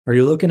Are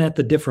you looking at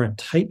the different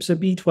types of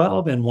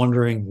B12 and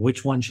wondering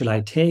which one should I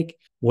take?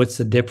 What's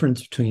the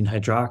difference between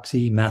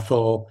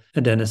hydroxymethyl,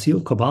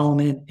 adenosyl,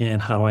 cobalamin,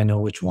 and how do I know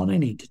which one I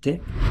need to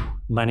take?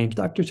 My name is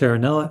Dr.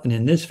 Terranella, and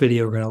in this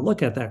video, we're going to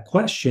look at that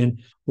question.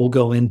 We'll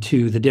go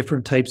into the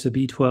different types of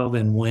B12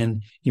 and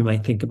when you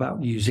might think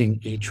about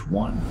using each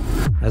one.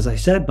 As I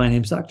said, my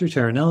name is Dr.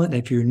 Terranella, and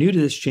if you're new to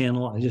this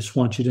channel, I just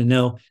want you to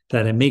know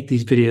that I make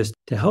these videos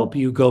to help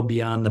you go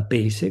beyond the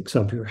basics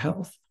of your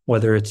health.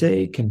 Whether it's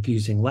a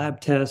confusing lab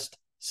test,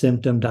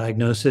 symptom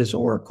diagnosis,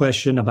 or a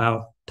question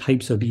about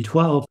types of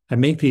B12, I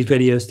make these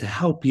videos to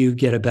help you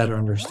get a better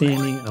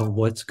understanding of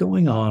what's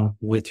going on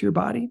with your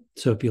body.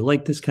 So if you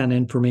like this kind of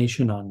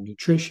information on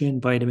nutrition,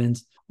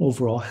 vitamins,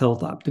 overall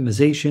health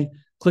optimization,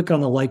 click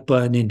on the like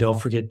button and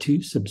don't forget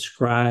to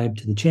subscribe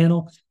to the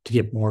channel to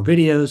get more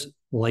videos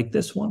like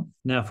this one.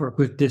 Now for a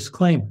quick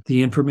disclaimer,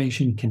 the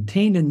information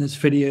contained in this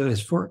video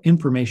is for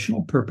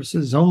informational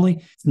purposes only.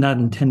 It's not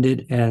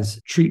intended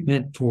as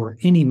treatment for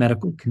any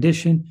medical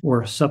condition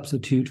or a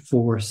substitute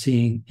for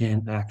seeing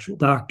an actual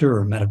doctor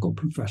or medical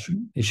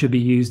professional. It should be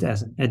used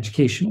as an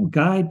educational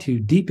guide to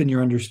deepen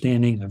your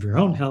understanding of your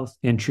own health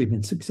and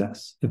treatment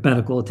success. If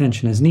medical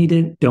attention is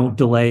needed, don't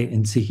delay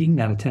in seeking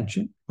that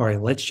attention. All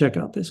right, let's check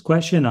out this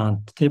question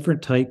on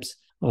different types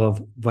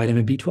of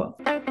vitamin B12.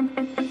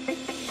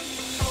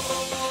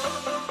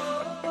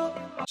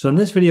 So in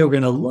this video, we're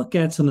going to look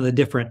at some of the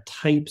different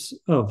types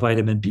of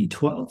vitamin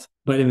B12.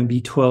 Vitamin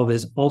B12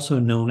 is also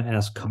known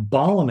as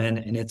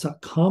cobalamin, and it's a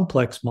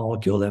complex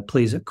molecule that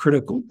plays a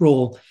critical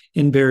role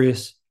in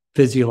various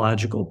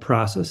physiological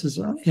processes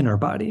in our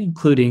body,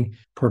 including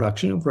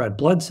production of red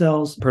blood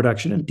cells,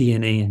 production of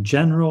DNA in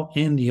general,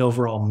 and the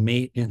overall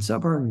maintenance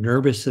of our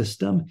nervous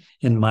system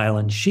and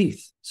myelin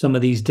sheath. Some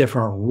of these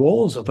different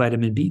roles of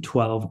vitamin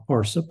B12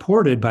 are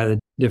supported by the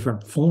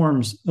different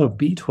forms of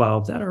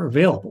B12 that are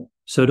available.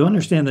 So to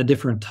understand the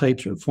different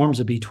types or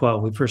forms of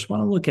B12, we first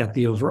want to look at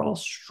the overall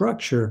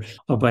structure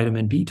of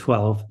vitamin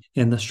B12.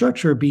 And the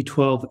structure of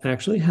B12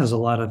 actually has a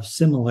lot of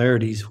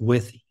similarities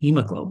with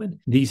hemoglobin.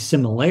 These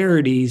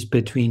similarities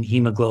between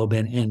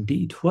hemoglobin and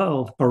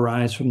B12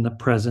 arise from the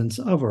presence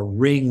of a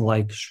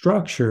ring-like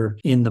structure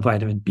in the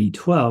vitamin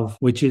B12,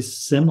 which is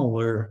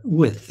similar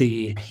with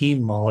the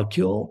heme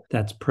molecule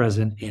that's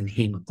present in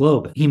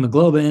hemoglobin.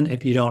 Hemoglobin,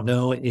 if you don't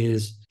know,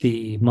 is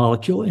the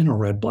molecule in a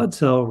red blood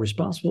cell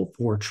responsible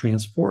for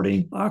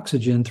transporting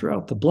oxygen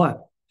throughout the blood.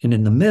 And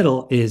in the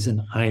middle is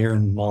an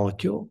iron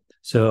molecule.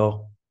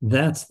 So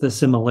that's the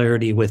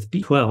similarity with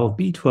B12.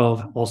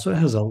 B12 also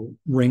has a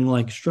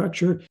ring-like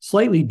structure,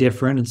 slightly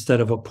different.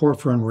 Instead of a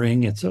porphyrin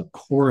ring, it's a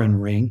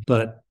corrin ring,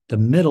 but the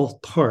middle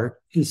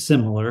part is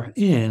similar,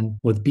 and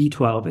with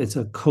B12, it's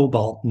a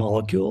cobalt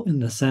molecule in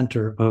the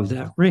center of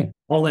that ring.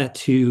 All that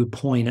to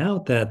point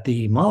out that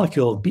the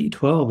molecule of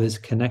B12 is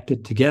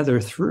connected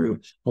together through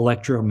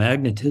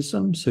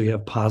electromagnetism, so you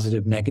have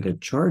positive, negative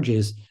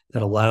charges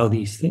that allow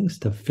these things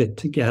to fit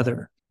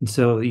together. And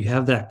so you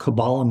have that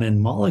cobalamin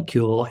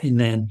molecule, and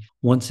then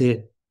once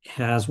it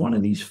has one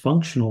of these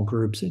functional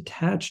groups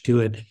attached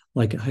to it,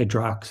 like a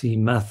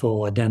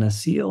hydroxymethyl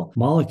adenosyl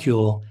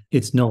molecule,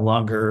 it's no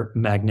longer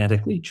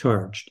magnetically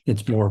charged.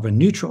 It's more of a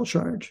neutral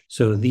charge.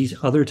 So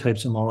these other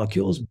types of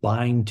molecules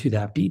bind to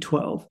that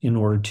B12 in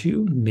order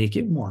to make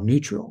it more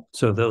neutral.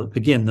 So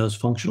again, those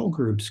functional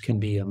groups can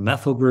be a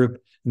methyl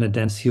group, an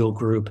adenosyl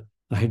group,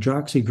 a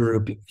hydroxy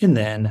group, and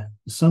then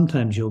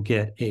sometimes you'll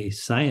get a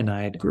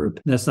cyanide group.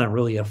 That's not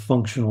really a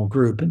functional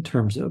group in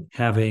terms of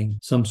having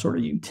some sort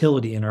of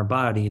utility in our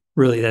body.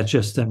 Really, that's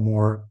just a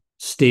more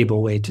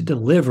stable way to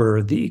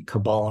deliver the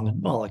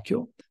cobalamin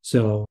molecule.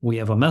 So we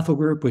have a methyl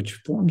group, which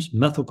forms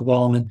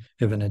methylcobalamin.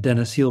 We have an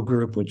adenosyl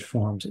group, which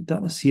forms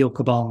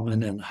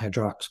adenosylcobalamin, and a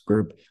hydrox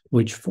group,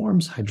 which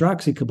forms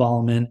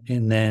hydroxycobalamin,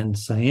 and then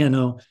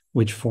cyano,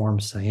 which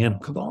forms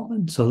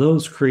cyanocobalamin. So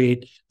those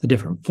create the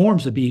different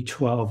forms of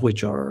B12,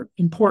 which are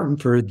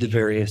important for the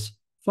various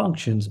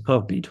functions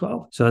of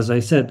B12. So as I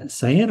said,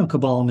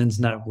 cyanocobalamin is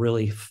not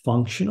really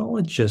functional.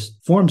 It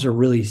just forms a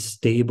really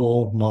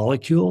stable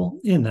molecule,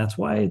 and that's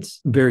why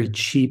it's very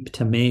cheap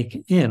to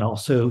make and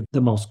also the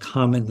most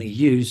commonly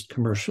used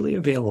commercially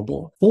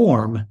available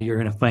form. You're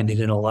going to find it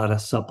in a lot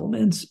of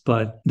supplements,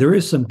 but there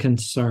is some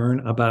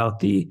concern about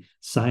the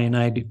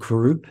cyanide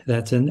group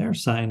that's in there.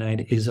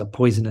 Cyanide is a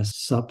poisonous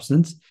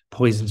substance,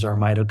 poisons our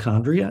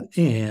mitochondria,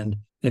 and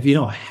if you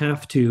don't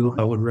have to,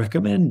 I would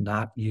recommend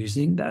not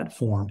using that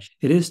form.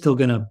 It is still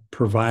going to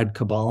provide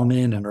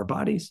cobalamin, and our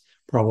bodies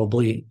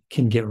probably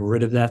can get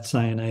rid of that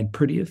cyanide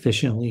pretty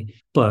efficiently,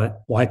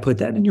 but why put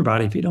that in your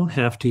body if you don't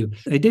have to?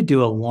 I did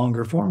do a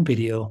longer form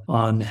video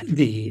on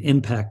the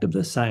impact of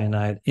the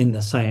cyanide in the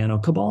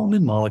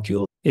cyanocobalamin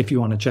molecule. If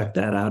you want to check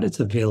that out, it's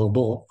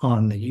available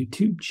on the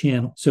YouTube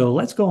channel. So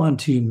let's go on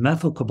to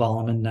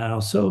methylcobalamin now.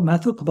 So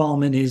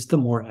methylcobalamin is the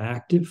more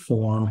active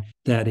form.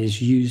 that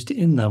is used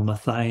in the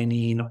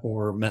methionine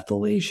or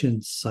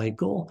methylation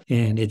cycle,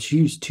 and it's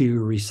used to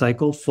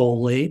recycle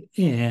folate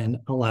and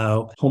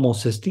allow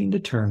homocysteine to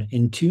turn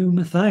into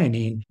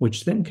methionine,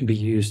 which then can be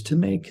used to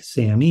make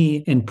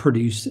SAMe and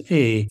produce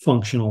a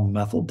functional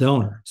methyl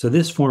donor. So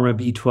this form of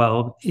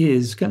B12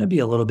 is going to be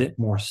a little bit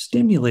more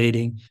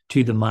stimulating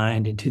to the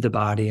mind and to the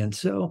body, and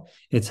so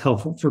it's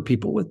helpful for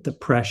people with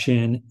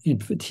depression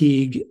and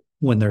fatigue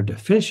when they're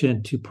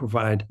deficient to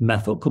provide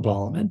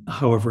methylcobalamin.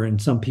 However, in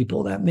some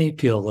people that may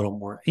feel a little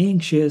more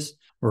anxious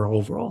or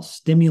overall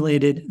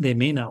stimulated, they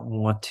may not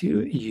want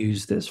to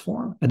use this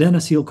form.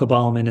 Adenosyl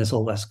cobalamin is a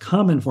less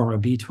common form of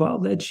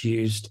B12 that's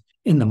used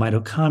in the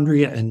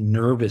mitochondria and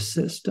nervous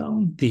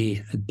system.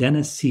 The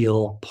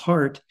adenosyl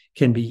part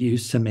can be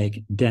used to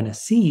make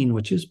adenosine,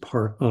 which is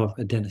part of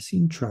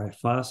adenosine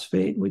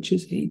triphosphate, which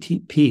is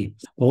ATP.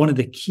 But one of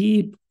the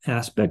key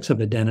aspects of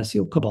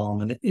adenosyl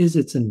cobalamin is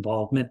its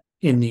involvement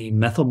in the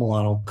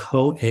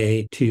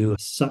methylmalonyl-CoA to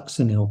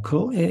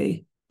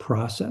succinyl-CoA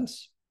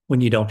process.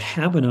 When you don't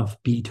have enough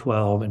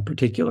B12, in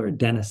particular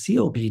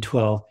adenosyl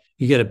B12,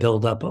 you get a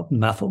buildup of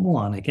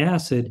methylmalonic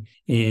acid,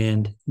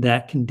 and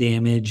that can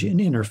damage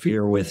and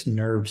interfere with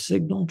nerve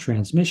signal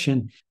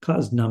transmission,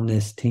 cause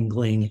numbness,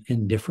 tingling,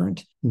 and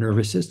different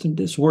nervous system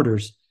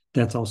disorders.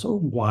 That's also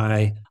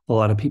why a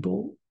lot of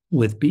people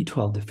with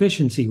B12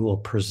 deficiency will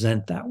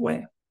present that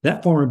way.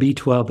 That form of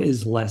B12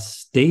 is less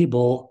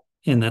stable,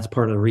 and that's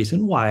part of the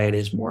reason why it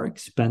is more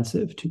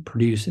expensive to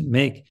produce and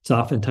make. It's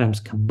oftentimes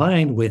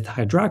combined with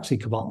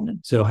hydroxycobalamin.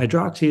 So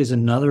hydroxy is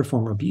another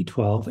form of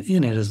B12,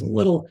 and it is a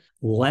little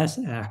less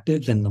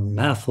active than the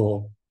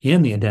methyl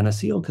and the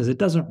adenosyl because it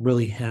doesn't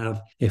really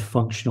have a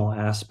functional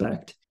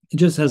aspect. It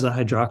just has a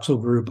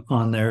hydroxyl group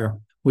on there,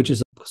 which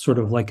is sort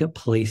of like a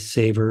place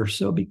saver.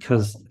 So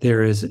because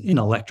there is an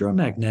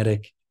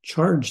electromagnetic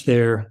charge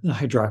there, the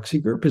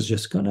hydroxy group is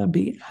just going to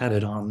be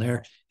added on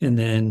there. And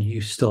then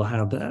you still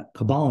have that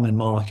cobalamin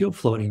molecule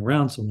floating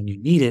around. So when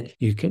you need it,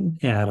 you can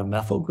add a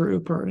methyl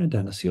group or an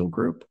adenosyl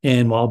group.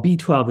 And while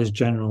B12 is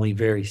generally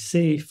very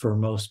safe for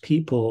most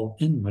people,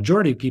 and the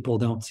majority of people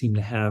don't seem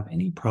to have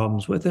any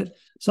problems with it,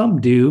 some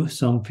do.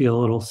 Some feel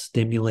a little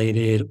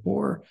stimulated,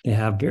 or they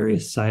have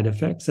various side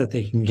effects that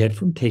they can get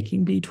from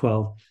taking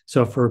B12.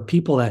 So for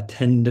people that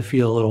tend to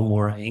feel a little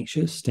more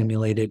anxious,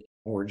 stimulated,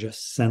 or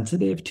just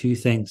sensitive to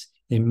things,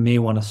 they may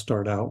want to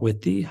start out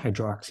with the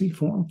hydroxy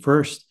form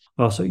first.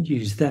 Also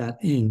use that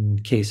in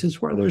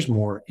cases where there's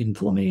more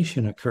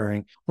inflammation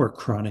occurring or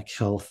chronic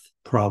health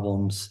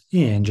problems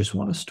and just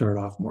want to start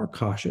off more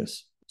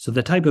cautious. So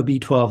the type of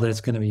B12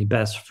 that's going to be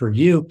best for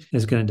you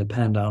is going to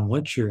depend on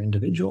what your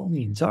individual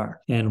needs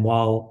are. And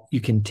while you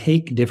can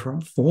take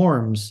different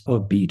forms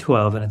of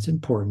B12, and it's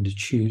important to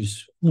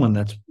choose one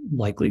that's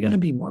likely going to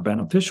be more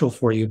beneficial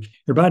for you,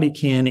 your body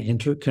can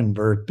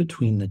interconvert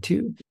between the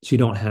two. So you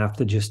don't have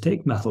to just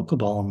take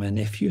methylcobalamin.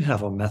 If you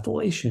have a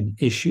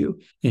methylation issue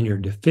and you're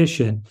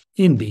deficient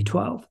in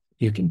B12,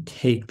 you can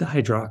take the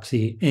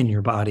hydroxy and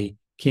your body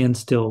can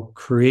still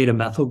create a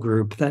methyl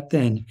group that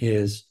then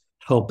is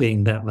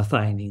helping that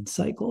methionine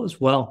cycle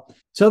as well.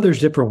 So there's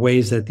different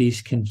ways that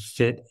these can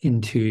fit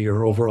into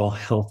your overall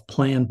health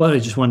plan, but I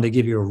just wanted to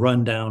give you a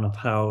rundown of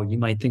how you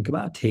might think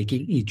about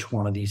taking each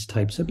one of these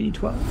types of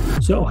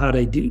B12. So how'd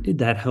I do? Did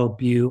that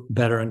help you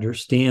better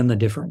understand the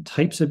different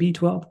types of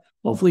B12?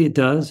 Hopefully it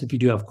does. If you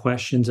do have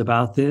questions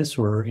about this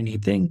or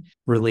anything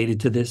related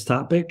to this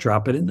topic,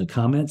 drop it in the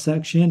comment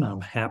section.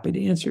 I'm happy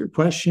to answer your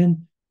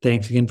question.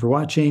 Thanks again for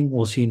watching.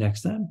 We'll see you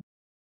next time.